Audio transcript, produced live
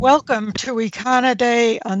Welcome to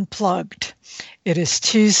Econoday Unplugged. It is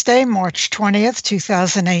Tuesday, March 20th,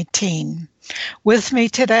 2018. With me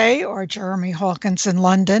today are Jeremy Hawkins in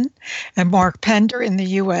London and Mark Pender in the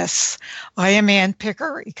U.S. I am Ann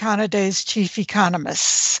Picker, Econoday's chief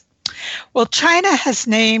economist. Well, China has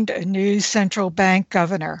named a new central bank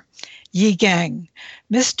governor, Yi Gang.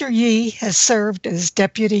 Mr. Yi has served as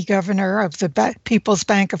deputy governor of the People's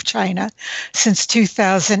Bank of China since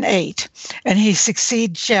 2008, and he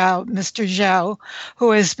succeeds Mr. Zhao,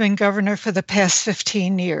 who has been governor for the past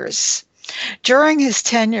 15 years. During his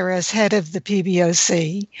tenure as head of the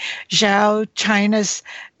PBOC, China's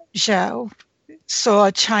Zhao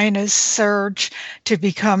saw China's surge to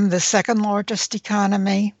become the second largest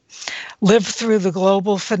economy, lived through the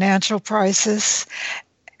global financial crisis,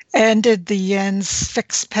 ended the yen's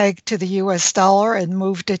fixed peg to the US dollar and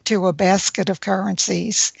moved it to a basket of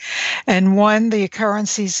currencies, and won the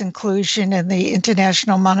currency's inclusion in the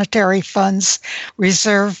International Monetary Fund's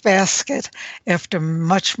reserve basket after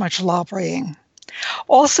much lobbying.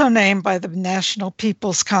 Also named by the National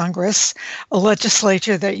People's Congress, a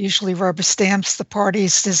legislature that usually rubber stamps the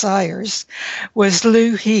party's desires, was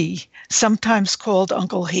Liu He, sometimes called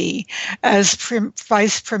Uncle He, as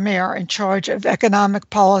vice premier in charge of economic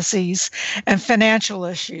policies and financial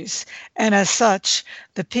issues, and as such,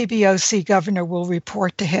 the PBOC governor will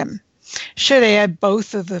report to him. Should add,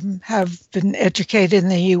 both of them have been educated in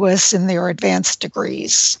the U.S. in their advanced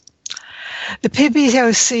degrees. The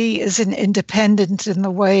PBOC is an independent in the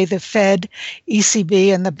way the Fed, ECB,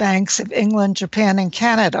 and the banks of England, Japan, and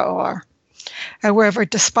Canada are. However,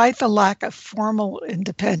 despite the lack of formal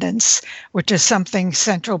independence, which is something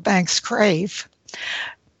central banks crave,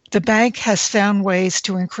 the bank has found ways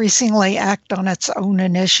to increasingly act on its own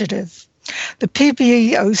initiative. The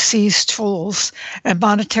PBOC's tools and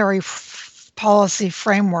monetary policy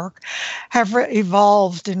framework have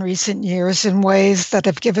evolved in recent years in ways that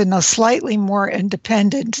have given it slightly more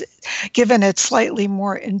independence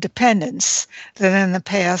than in the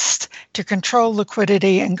past to control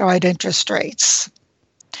liquidity and guide interest rates.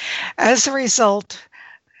 As a result,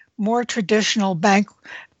 more traditional bank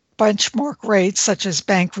benchmark rates, such as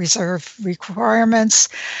bank reserve requirements,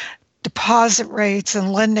 deposit rates,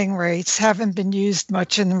 and lending rates, haven't been used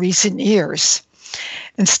much in recent years.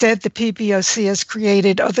 Instead, the PBOC has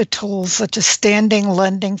created other tools such as standing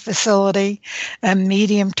lending facility and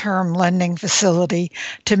medium-term lending facility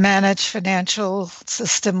to manage financial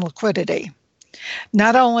system liquidity.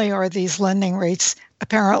 Not only are these lending rates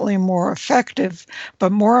apparently more effective,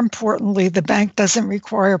 but more importantly, the bank doesn't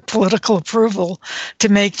require political approval to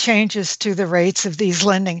make changes to the rates of these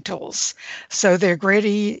lending tools. So their greater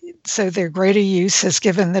use has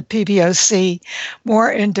given the PBOC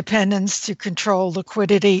more independence to control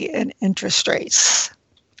liquidity and interest rates.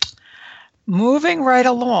 Moving right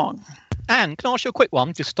along. Anne, can I ask you a quick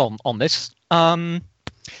one just on this?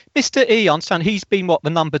 Mr. E, I understand he's been, the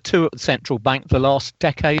number 2 at the central bank for the last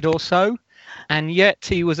decade or so? And yet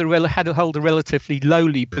he was had to hold a relatively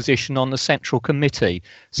lowly position on the central committee.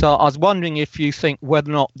 So I was wondering if you think whether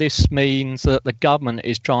or not this means that the government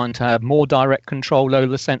is trying to have more direct control over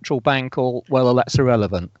the central bank, or whether that's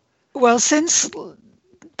irrelevant. Well, since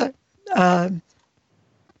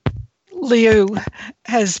Liu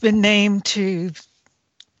has been named to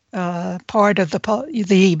part of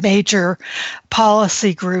the major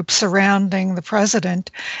policy group surrounding the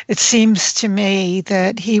president, it seems to me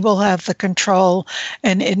that he will have the control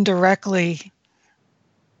and indirectly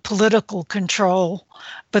political control,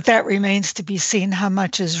 but that remains to be seen how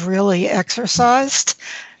much is really exercised,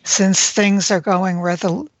 since things are going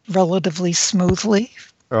relatively smoothly.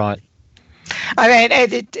 Right. I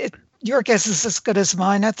mean, your guess is as good as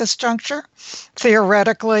mine at this juncture.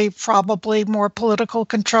 Theoretically, probably more political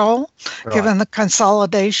control, right, given the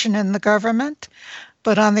consolidation in the government.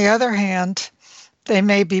 But on the other hand, they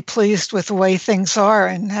may be pleased with the way things are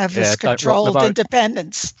and have this controlled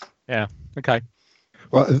independence. Yeah, okay.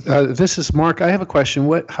 Well, this is Mark. I have a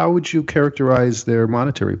question. How would you characterize their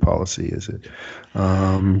monetary policy? Is it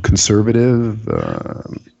conservative?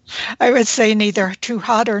 I would say neither too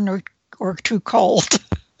hot or too cold.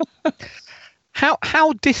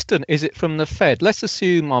 How distant is it from the Fed? Let's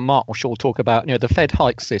assume Mark will talk about the Fed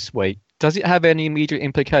hikes this week. Does it have any immediate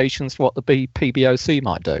implications for what the PBOC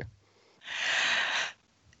might do?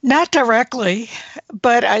 Not directly,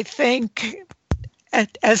 but I think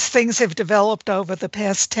as things have developed over the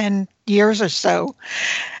past 10 years or so,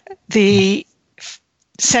 the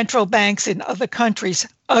central banks in other countries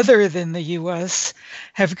other than the U.S.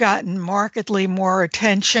 have gotten markedly more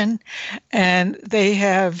attention, and they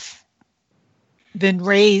have been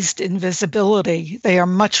raised in visibility. They are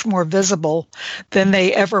much more visible than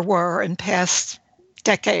they ever were in past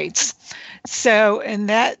decades. So in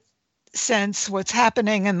that sense, what's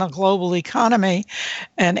happening in the global economy,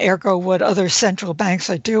 and ergo what other central banks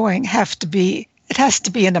are doing, has to be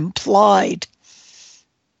an implied,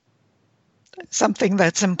 something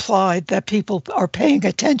that's implied that people are paying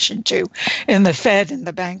attention to in the Fed, in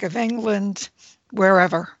the Bank of England,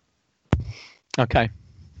 wherever. Okay.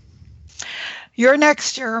 You're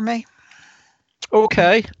next, Jeremy.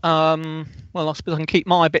 Okay. Well, I suppose I can keep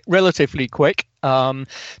mine a bit relatively quick. In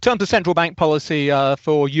terms of central bank policy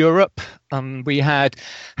for Europe, we had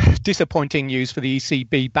disappointing news for the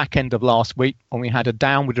ECB back end of last week when we had a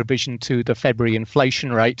downward revision to the February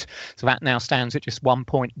inflation rate. So that now stands at just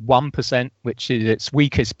 1.1%, which is its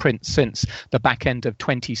weakest print since the back end of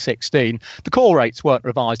 2016. The core rates weren't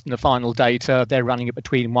revised in the final data. They're running at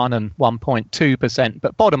between 1 and 1.2%.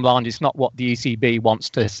 But bottom line, it's not what the ECB wants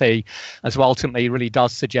to see, as well ultimately really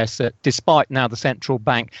does suggest that despite now the central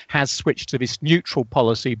bank has switched to this neutral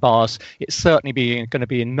policy bias, it's certainly going to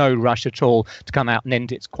be in no rush at all to come out and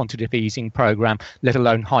end its quantitative easing program, let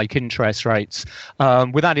alone hike interest rates.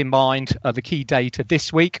 With that in mind, the key data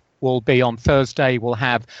this week will be on Thursday. We'll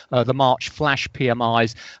have the March flash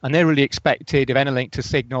PMIs, and they're really expected, if anything, to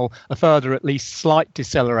signal a further, at least slight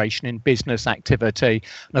deceleration in business activity.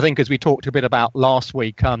 And I think, as we talked a bit about last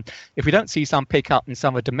week, if we don't see some pickup in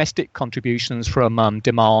some of the domestic contributions from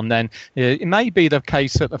demand, then it may be the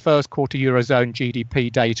case that the first quarter Eurozone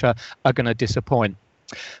GDP data are going to disappoint.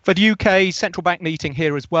 For the UK central bank meeting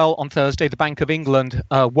here as well on Thursday, the Bank of England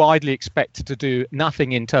widely expected to do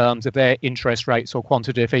nothing in terms of their interest rates or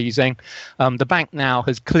quantitative easing. The bank now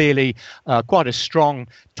has clearly quite a strong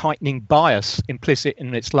tightening bias implicit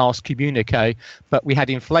in its last communique, but we had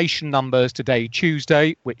inflation numbers today,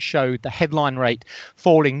 Tuesday, which showed the headline rate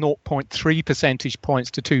falling 0.3 percentage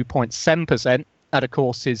points to 2.7%. That, of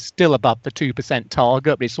course, is still above the 2%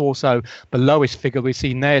 target, but it's also the lowest figure we've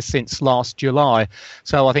seen there since last July.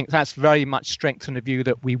 So I think that's very much strengthened the view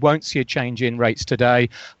that we won't see a change in rates today,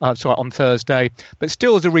 on Thursday. But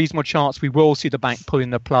still, there's a reasonable chance we will see the bank pulling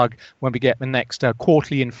the plug when we get the next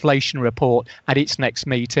quarterly inflation report at its next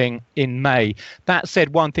meeting in May. That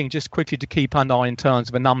said, one thing just quickly to keep an eye in terms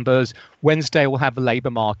of the numbers. Wednesday we'll have the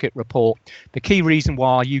labour market report. The key reason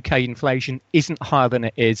why UK inflation isn't higher than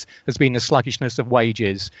it is has been the sluggishness of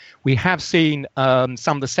wages. We have seen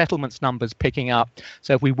some of the settlements numbers picking up.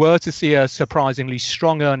 So if we were to see a surprisingly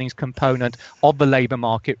strong earnings component of the labour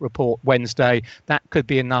market report Wednesday, that could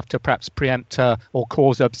be enough to perhaps preempt or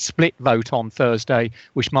cause a split vote on Thursday,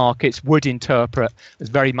 which markets would interpret as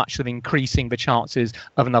very much of increasing the chances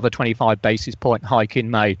of another 25 basis point hike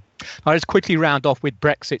in May. I'll just quickly round off with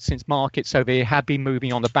Brexit, since markets over here have been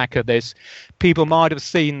moving on the back of this. People might have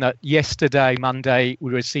seen that yesterday, Monday,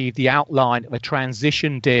 we received the outline of a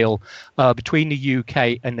transition deal between the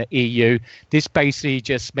UK and the EU. This basically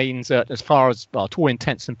just means that, as far as, well, to all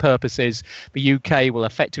intents and purposes, the UK will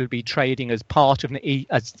effectively be trading as part of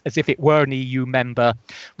as if it were an EU member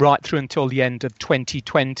right through until the end of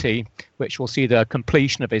 2020, which will see the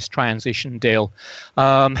completion of this transition deal.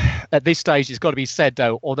 At this stage, it's got to be said,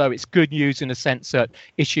 though, although it's good news in the sense that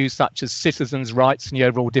issues such as citizens' rights and the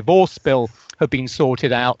overall divorce bill have been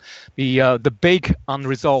sorted out, the big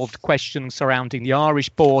unresolved question surrounding the Irish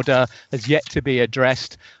border has yet to be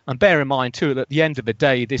addressed. And bear in mind, too, that at the end of the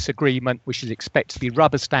day, this agreement, which is expected to be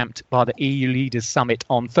rubber-stamped by the EU Leaders Summit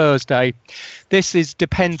on Thursday, this is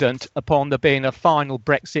dependent upon there being a final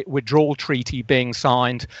Brexit withdrawal treaty being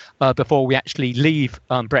signed before we actually leave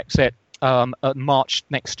Brexit March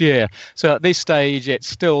next year. So at this stage, it's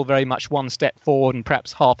still very much one step forward and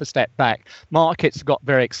perhaps half a step back. Markets got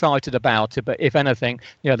very excited about it, but if anything,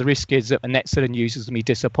 the risk is that the net set of news is going to be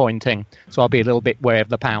disappointing. So I'll be a little bit wary of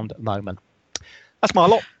the pound at the moment. That's my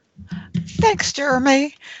lot. Thanks,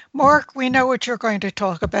 Jeremy. Mark, we know what you're going to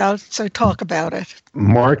talk about, so talk about it.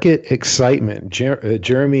 Market excitement.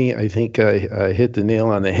 Jeremy, I think, hit the nail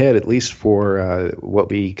on the head, at least for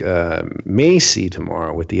what we may see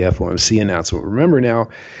tomorrow with the FOMC announcement. Remember now,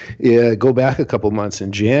 go back a couple months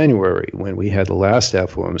in January when we had the last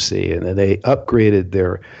FOMC, and then they upgraded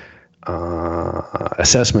their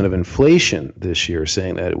assessment of inflation this year,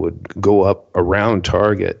 saying that it would go up around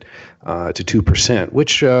target to 2%,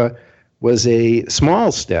 which was a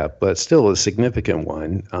small step, but still a significant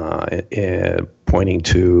one, pointing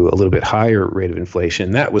to a little bit higher rate of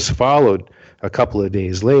inflation. That was followed a couple of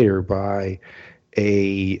days later by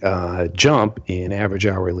a jump in average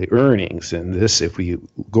hourly earnings. And this, if we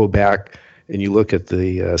go back and you look at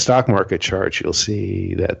the stock market chart, you'll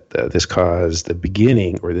see that this caused the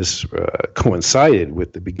beginning, or this coincided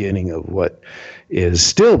with the beginning of what is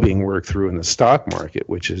still being worked through in the stock market,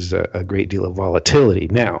 which is a great deal of volatility.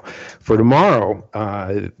 Now, for tomorrow,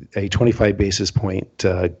 a 25 basis point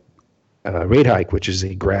rate hike, which is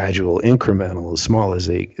a gradual, incremental, as small as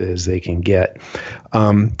they can get,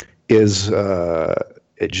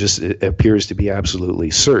 it appears to be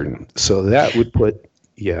absolutely certain. So that would put,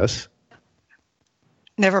 yes.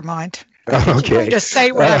 Never mind. Okay. Just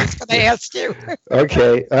say what I was going to ask you.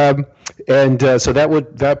 Okay. So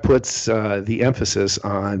that puts the emphasis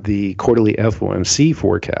on the quarterly FOMC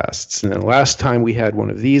forecasts. And the last time we had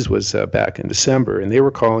one of these was back in December, and they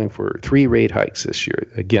were calling for 3 rate hikes this year.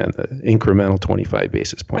 Again, the incremental 25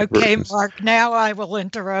 basis point Okay, versions. Mark, now I will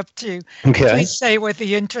interrupt you. Okay. Please say what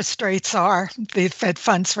the interest rates are, the Fed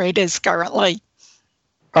funds rate is currently.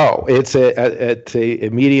 Oh, it's at a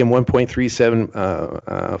medium 1.375%,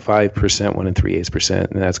 1.38%,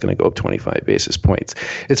 and that's going to go up 25 basis points.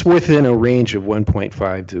 It's within a range of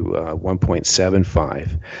 1.5 to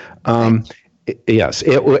 1.75. Yes.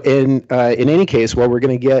 In any case, we're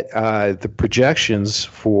going to get the projections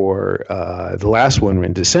for the last one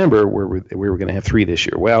in December, where we were going to have 3 this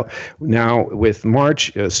year. Well, now with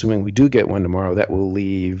March, assuming we do get one tomorrow, that will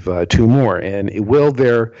leave 2 more, and it will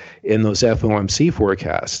there in those FOMC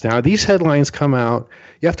forecasts. Now, these headlines come out.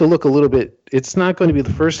 You have to look a little bit. It's not going to be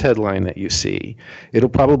the first headline that you see. It'll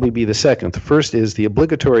probably be the second. The first is the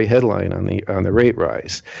obligatory headline on the rate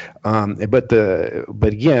rise. But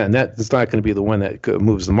again, that's not going to be the one that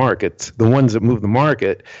moves the market. The ones that move the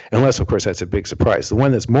market, unless of course that's a big surprise. The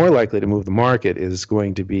one that's more likely to move the market is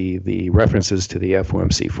going to be the references to the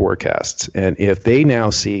FOMC forecasts. And if they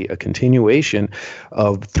now see a continuation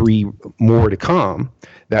of 3 more to come,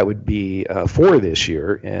 that would be 4 this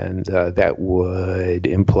year, and that would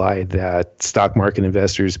imply that stock market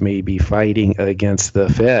investors may be fighting against the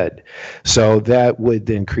Fed. So that would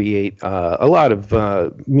then create a lot of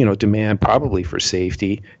demand, probably for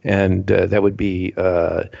safety, and that would be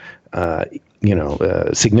a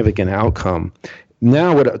significant outcome.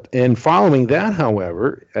 Now, and following that,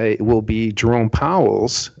 however, it will be Jerome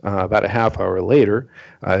Powell's about a half hour later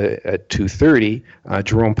at 2:30.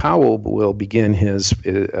 Jerome Powell will begin his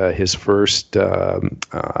first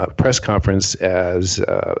press conference as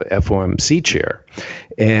FOMC chair,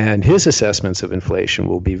 and his assessments of inflation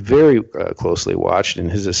will be very closely watched,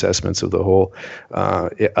 and his assessments of the whole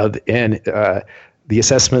the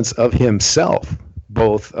assessments of himself,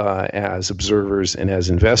 both as observers and as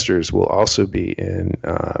investors, will also be in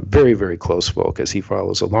very, very close focus. He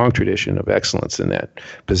follows a long tradition of excellence in that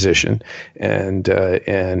position, and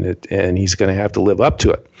he's going to have to live up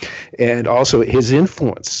to it. And also his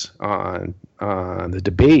influence on the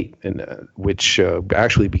debate, which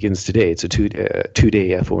actually begins today. It's a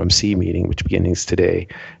two-day FOMC meeting, which begins today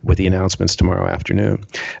with the announcements tomorrow afternoon.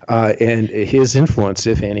 And his influence,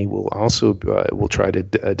 if any, will also will try to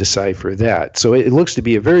decipher that. So it looks to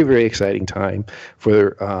be a very, very exciting time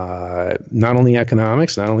for not only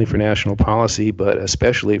economics, not only for national policy, but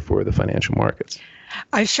especially for the financial markets.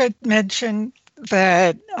 I should mention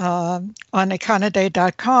that on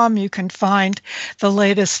econoday.com you can find the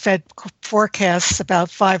latest Fed forecasts about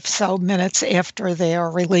 5 minutes after they are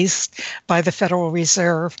released by the Federal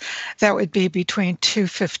Reserve. That would be between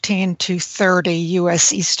 2:15, 2:30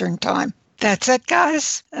 U.S. Eastern Time. That's it,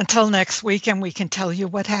 guys. Until next week, and we can tell you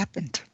what happened.